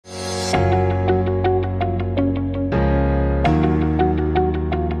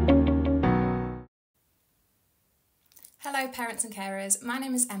parents and carers, my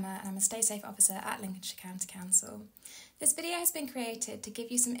name is Emma and I'm a Stay Safe Officer at Lincolnshire County Council. This video has been created to give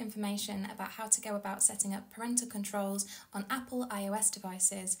you some information about how to go about setting up parental controls on Apple iOS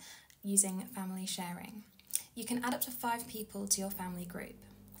devices using family sharing. You can add up to 5 people to your family group.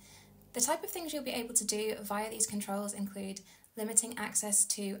 The type of things you'll be able to do via these controls include limiting access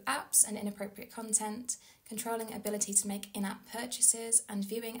to apps and inappropriate content, controlling ability to make in-app purchases, and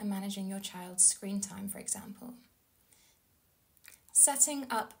viewing and managing your child's screen time, for example. Setting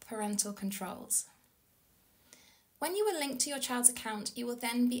up parental controls. When you are linked to your child's account, you will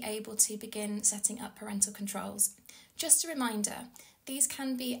then be able to begin setting up parental controls. Just a reminder, these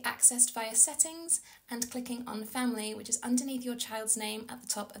can be accessed via settings and clicking on Family, which is underneath your child's name at the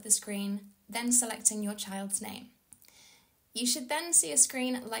top of the screen, then selecting your child's name. You should then see a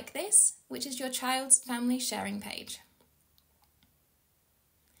screen like this, which is your child's family sharing page.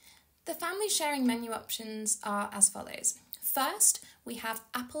 The family sharing menu options are as follows. First, we have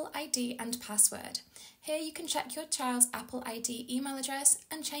Apple ID and password. Here you can check your child's Apple ID email address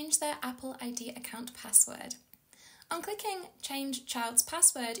and change their Apple ID account password. On clicking Change Child's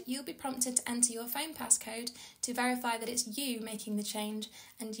Password, you'll be prompted to enter your phone passcode to verify that it's you making the change,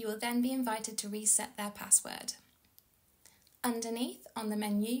 and you will then be invited to reset their password. Underneath, on the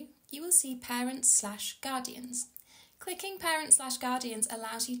menu, you will see Parents/Guardians. Clicking Parents/Guardians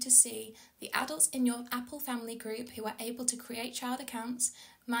allows you to see the adults in your Apple family group who are able to create child accounts,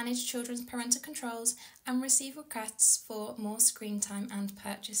 manage children's parental controls, and receive requests for more screen time and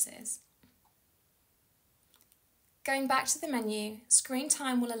purchases. Going back to the menu, Screen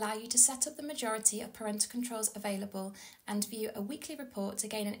Time will allow you to set up the majority of parental controls available and view a weekly report to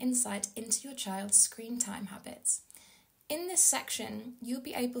gain an insight into your child's screen time habits. In this section, you'll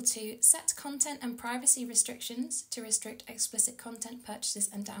be able to set content and privacy restrictions to restrict explicit content purchases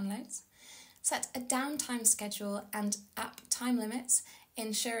and downloads, set a downtime schedule and app time limits,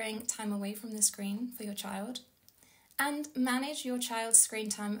 ensuring time away from the screen for your child, and manage your child's screen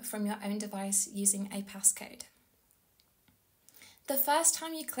time from your own device using a passcode. The first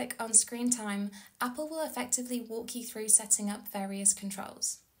time you click on Screen Time, Apple will effectively walk you through setting up various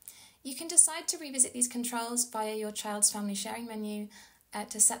controls. You can decide to revisit these controls via your child's family sharing menu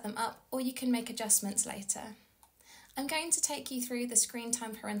to set them up, or you can make adjustments later. I'm going to take you through the Screen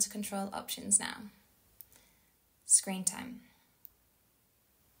Time parental control options now. Screen Time.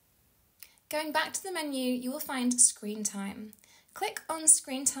 Going back to the menu, you will find Screen Time. Click on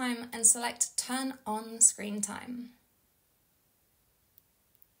Screen Time and select Turn on Screen Time.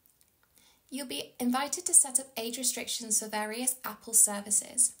 You'll be invited to set up age restrictions for various Apple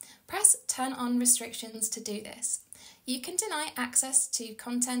services. Press Turn on Restrictions to do this. You can deny access to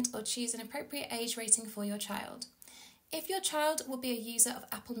content or choose an appropriate age rating for your child. If your child will be a user of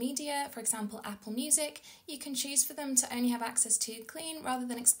Apple Media, for example Apple Music, you can choose for them to only have access to clean rather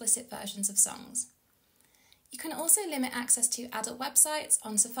than explicit versions of songs. You can also limit access to adult websites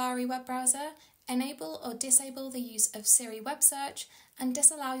on Safari web browser, enable or disable the use of Siri web search, and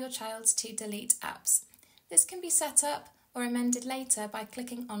disallow your child to delete apps. This can be set up or amended later by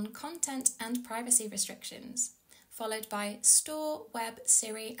clicking on Content and Privacy Restrictions, followed by Store, Web,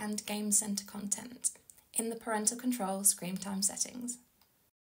 Siri and Game Center content in the Parental Control Screen Time settings.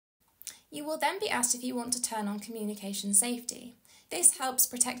 You will then be asked if you want to turn on communication safety. This helps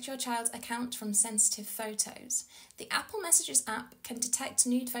protect your child's account from sensitive photos. The Apple Messages app can detect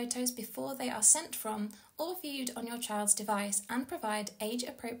nude photos before they are sent from or viewed on your child's device and provide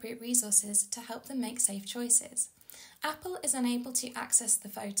age-appropriate resources to help them make safe choices. Apple is unable to access the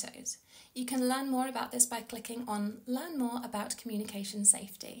photos. You can learn more about this by clicking on Learn More about Communication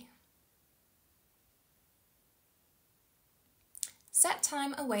Safety. Set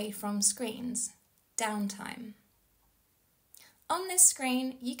time away from screens. Downtime. On this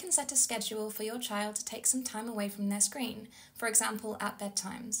screen, you can set a schedule for your child to take some time away from their screen, for example at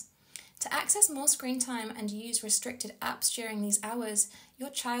bedtimes. To access more screen time and use restricted apps during these hours, your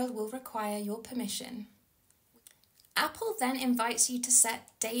child will require your permission. Apple then invites you to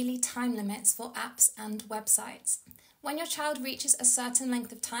set daily time limits for apps and websites. When your child reaches a certain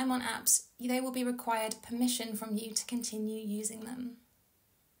length of time on apps, they will be required permission from you to continue using them.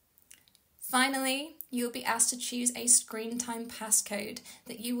 Finally, you will be asked to choose a screen time passcode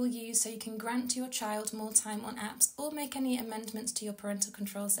that you will use so you can grant your child more time on apps or make any amendments to your parental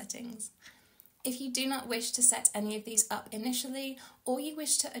control settings. If you do not wish to set any of these up initially, or you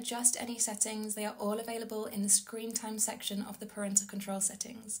wish to adjust any settings, they are all available in the screen time section of the parental control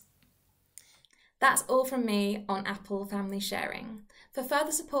settings. That's all from me on Apple family sharing. For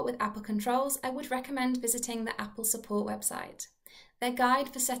further support with Apple controls, I would recommend visiting the Apple support website. Their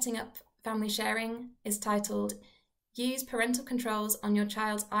guide for setting up family sharing is titled Use parental controls on your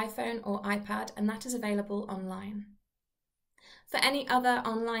child's iPhone or iPad, and that is available online. For any other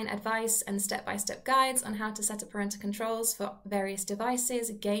online advice and step-by-step guides on how to set up parental controls for various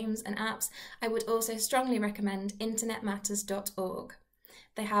devices, games and apps, I would also strongly recommend internetmatters.org.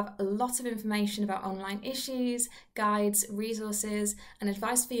 They have a lot of information about online issues, guides, resources and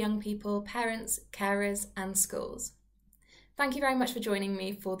advice for young people, parents, carers and schools. Thank you very much for joining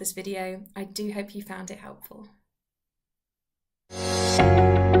me for this video. I do hope you found it helpful.